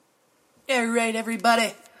All right,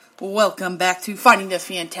 everybody. Welcome back to Finding the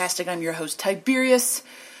Fantastic. I'm your host, Tiberius,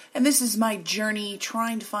 and this is my journey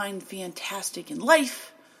trying to find fantastic in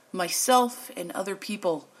life, myself, and other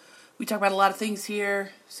people. We talk about a lot of things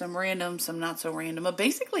here, some random, some not so random, but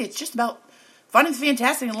basically it's just about finding the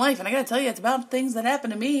fantastic in life, and I gotta tell you, it's about things that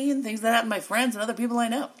happen to me and things that happen to my friends and other people I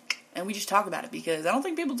know, and we just talk about it because I don't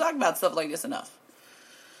think people talk about stuff like this enough.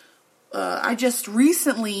 I just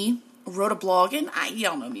recently wrote a blog, and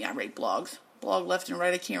y'all know me, I write blogs. Blog left and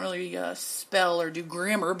right, I can't really spell or do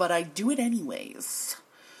grammar, but I do it anyways.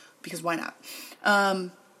 Because why not?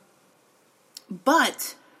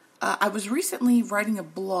 But I was recently writing a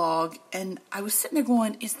blog, and I was sitting there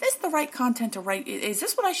going, is this the right content to write? Is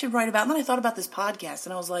this what I should write about? And then I thought about this podcast,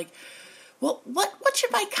 and I was like, well, what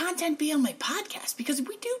should my content be on my podcast? Because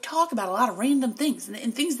we do talk about a lot of random things,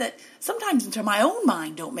 and things that sometimes into my own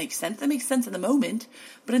mind don't make sense. They make sense in the moment,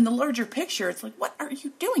 but in the larger picture, it's like, what are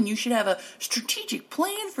you doing? You should have a strategic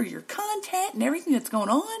plan for your content and everything that's going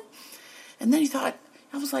on. And then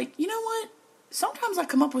I was like, you know what? Sometimes I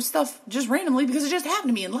come up with stuff just randomly because it just happened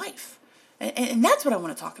to me in life. And that's what I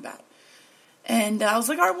want to talk about. And I was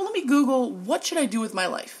like, all right, well, let me Google, what should I do with my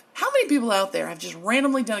life? How many people out there have just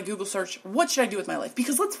randomly done a Google search, what should I do with my life?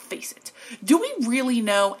 Because let's face it, do we really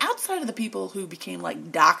know, outside of the people who became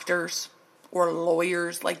like doctors or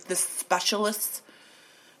lawyers, like the specialists,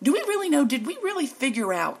 do we really know, did we really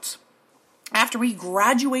figure out, after we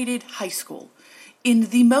graduated high school,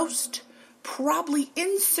 in the most probably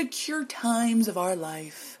insecure times of our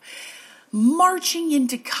life, marching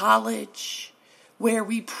into college, where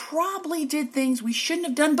we probably did things we shouldn't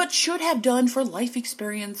have done, but should have done for life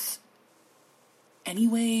experience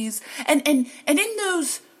anyways. And in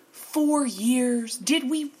those 4 years, did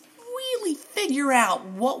we really figure out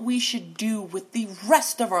what we should do with the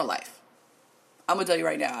rest of our life? I'm going to tell you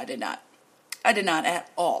right now, I did not. I did not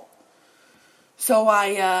at all. So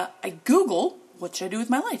I Google, what should I do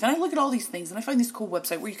with my life? And I look at all these things, and I find this cool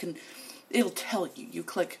website where it'll tell you. You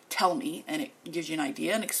click tell me, and it gives you an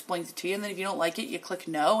idea and explains it to you. And then if you don't like it, you click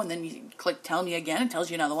no, and then you click tell me again, and tells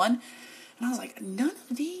you another one. And I was like, none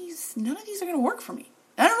of these are going to work for me.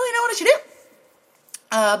 I don't really know what I should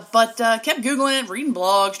do. But kept Googling it, reading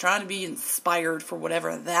blogs, trying to be inspired for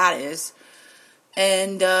whatever that is.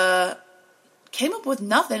 And came up with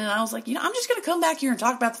nothing. And I was like, I'm just going to come back here and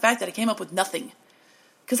talk about the fact that I came up with nothing.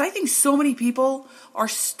 Because I think so many people are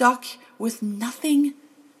stuck with nothing.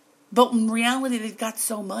 But in reality, they've got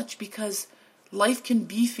so much because life can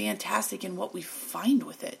be fantastic in what we find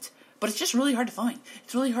with it. But it's just really hard to find.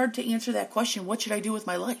 It's really hard to answer that question, what should I do with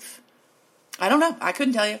my life? I don't know. I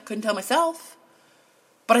couldn't tell you. Couldn't tell myself.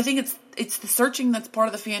 But I think it's the searching that's part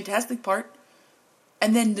of the fantastic part.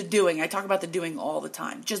 And then the doing. I talk about the doing all the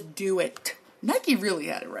time. Just do it. Nike really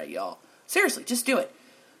had it right, y'all. Seriously, just do it.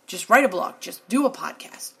 Just write a blog. Just do a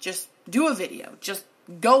podcast. Just do a video. Just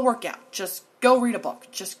go work out. Just go read a book.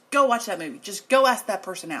 Just go watch that movie. Just go ask that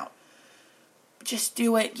person out. Just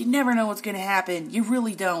do it. You never know what's going to happen. You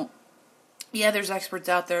really don't. Yeah, there's experts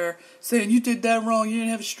out there saying, you did that wrong. You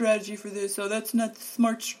didn't have a strategy for this. So that's not the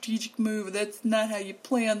smart strategic move. That's not how you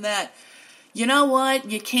plan that. You know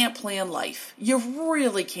what? You can't plan life. You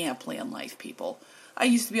really can't plan life, people. I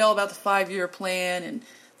used to be all about the 5-year plan and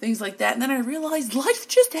things like that. And then I realized life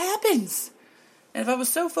just happens. And if I was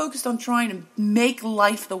so focused on trying to make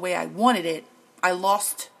life the way I wanted it, I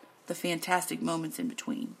lost the fantastic moments in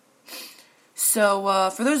between. So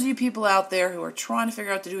for those of you people out there who are trying to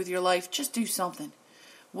figure out what to do with your life, just do something.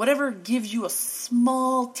 Whatever gives you a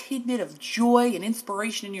small tidbit of joy and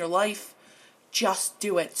inspiration in your life, just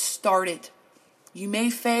do it. Start it. You may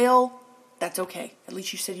fail. That's okay. At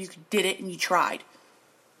least you said you did it and you tried.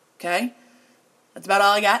 Okay? That's about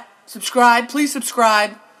all I got. Subscribe. Please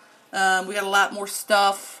subscribe. We got a lot more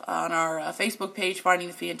stuff on our Facebook page, Finding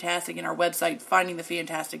the Fantastic, and our website,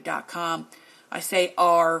 findingthefantastic.com. I say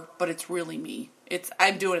our, but it's really me.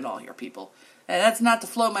 I'm doing it all here, people. And that's not to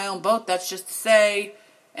float my own boat. That's just to say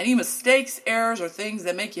any mistakes, errors, or things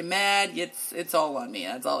that make you mad, it's all on me.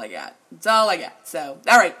 That's all I got. That's all I got. So,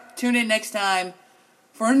 all right, tune in next time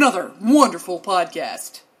for another wonderful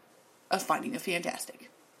podcast of Finding the Fantastic.